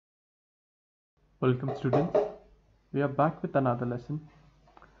Welcome students, we are back with another lesson.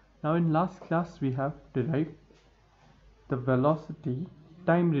 Now in last class we have derived the velocity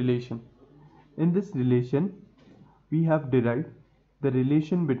time relation. In this relation we have derived the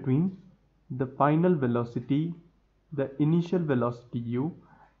relation between the final velocity, the initial velocity u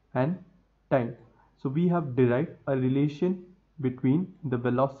and time. So we have derived a relation between the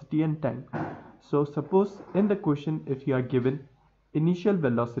velocity and time. So suppose in the question if you are given initial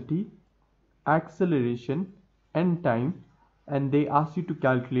velocity, acceleration and time, and they ask you to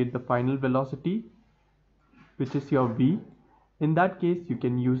calculate the final velocity, which is your v. In that case you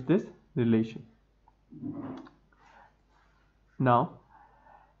can use this relation. Now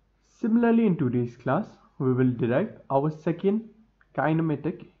similarly in today's class we will derive our second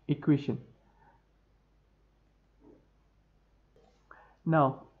kinematic equation.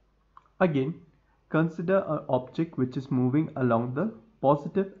 Now again consider an object which is moving along the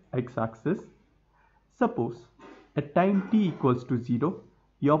positive x-axis. Suppose at time t equals to 0,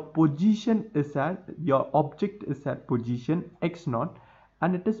 your object is at position x0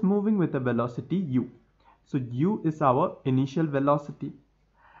 and it is moving with a velocity u. So u is our initial velocity.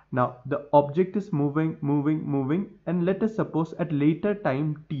 Now the object is moving and let us suppose at later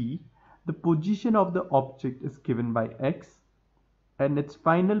time t, the position of the object is given by x and its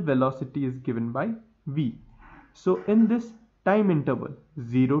final velocity is given by v. So in this time interval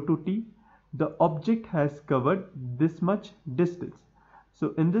 0 to t, the object has covered this much distance.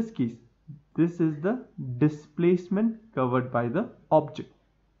 So in this case, this is the displacement covered by the object.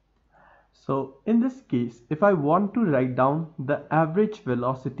 So in this case, if I want to write down the average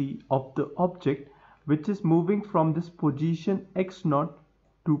velocity of the object which is moving from this position x0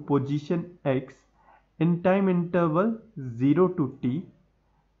 to position x in time interval 0 to t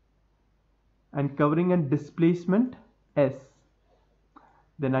and covering a displacement s,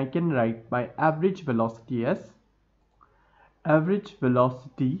 then I can write my average velocity as average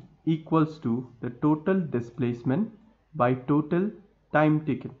velocity equals to the total displacement by total time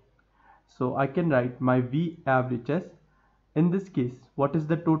taken. So I can write my v average as, in this case, what is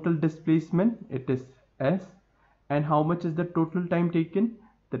the total displacement? It is s. And how much is the total time taken?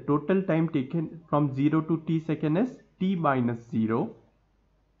 The total time taken from 0 to t second is t minus 0,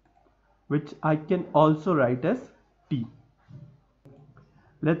 which I can also write as t.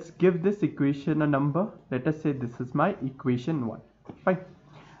 Let's give this equation a number. Let us say this is my equation 1. Fine.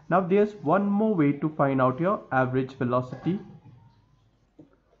 Now there's one more way to find out your average velocity,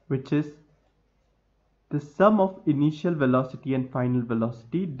 which is the sum of initial velocity and final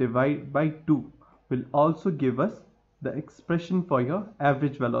velocity divided by 2 will also give us the expression for your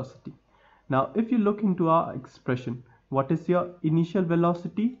average velocity. Now if you look into our expression, what is your initial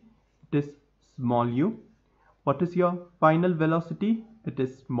velocity? It is small u. What is your final velocity? It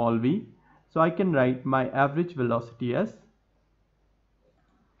is small v. So I can write my average velocity as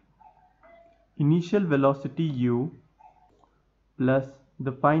initial velocity u plus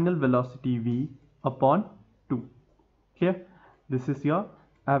the final velocity v upon 2. Here, this is your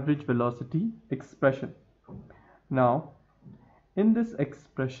average velocity expression. Now in this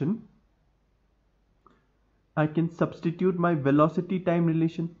expression I can substitute my velocity time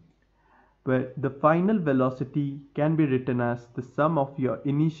relation, where the final velocity can be written as the sum of your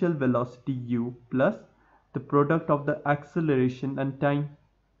initial velocity u plus the product of the acceleration and time.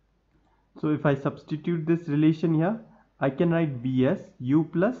 So if I substitute this relation here, I can write v as u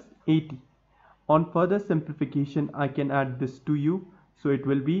plus at. On further simplification, I can add this to u, so it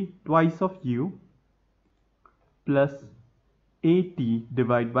will be twice of u plus at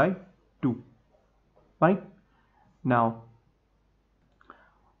divided by 2. Fine. Now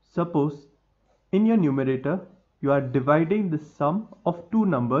suppose in your numerator you are dividing the sum of two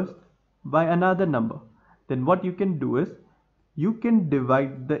numbers by another number, then what you can do is you can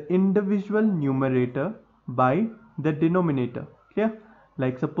divide the individual numerator by the denominator. Clear?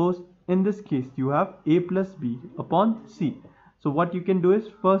 Like suppose in this case you have a plus b upon c. So what you can do is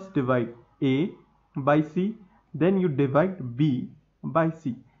first divide a by c, then you divide b by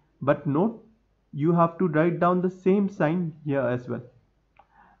c. But note, you have to write down the same sign here as well.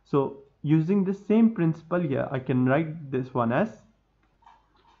 So using the same principle here, I can write this one as,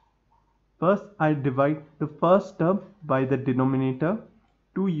 first I divide the first term by the denominator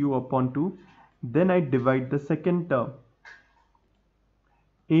 2u upon 2, then I divide the second term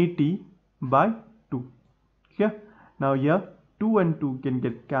at by 2. Here, now here 2 and 2 can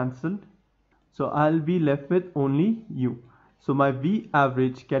get cancelled, so I'll be left with only u. So my v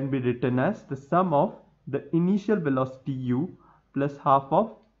average can be written as the sum of the initial velocity u plus half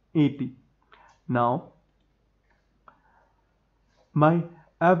of at. Now my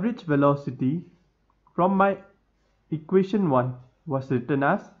average velocity from my equation 1 was written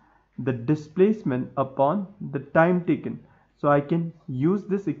as the displacement upon the time taken. So I can use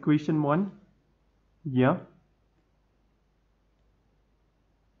this equation 1 here.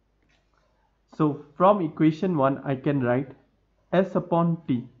 So from equation 1 I can write S upon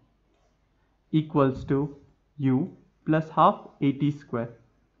T equals to U plus half AT square.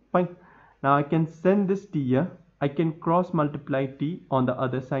 Fine. Now I can send this T here. I can cross multiply T on the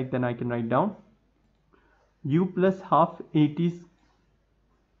other side, then I can write down U plus half AT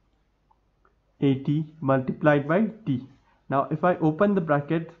multiplied by T. Now if I open the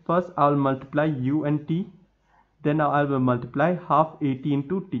bracket, first I will multiply U and T, then I will multiply half AT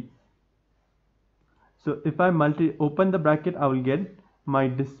into T. So if I open the bracket, I will get my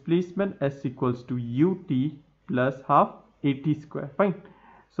displacement S equals to UT plus half AT square. Fine.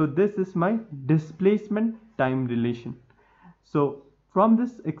 So this is my displacement time relation. So from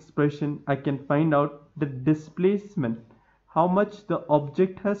this expression I can find out the displacement, how much the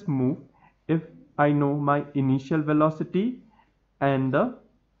object has moved, if I know my initial velocity and the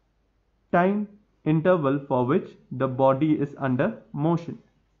time interval for which the body is under motion.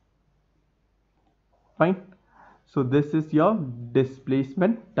 Fine. So this is your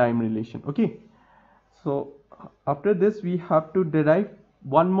displacement time relation. Okay. So after this we have to derive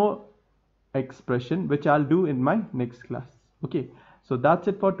one more expression which I'll do in my next class. Okay. So that's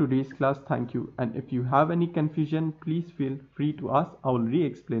it for today's class. Thank you. And if you have any confusion, please feel free to ask. I will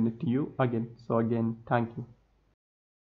re-explain it to you again. So again, thank you.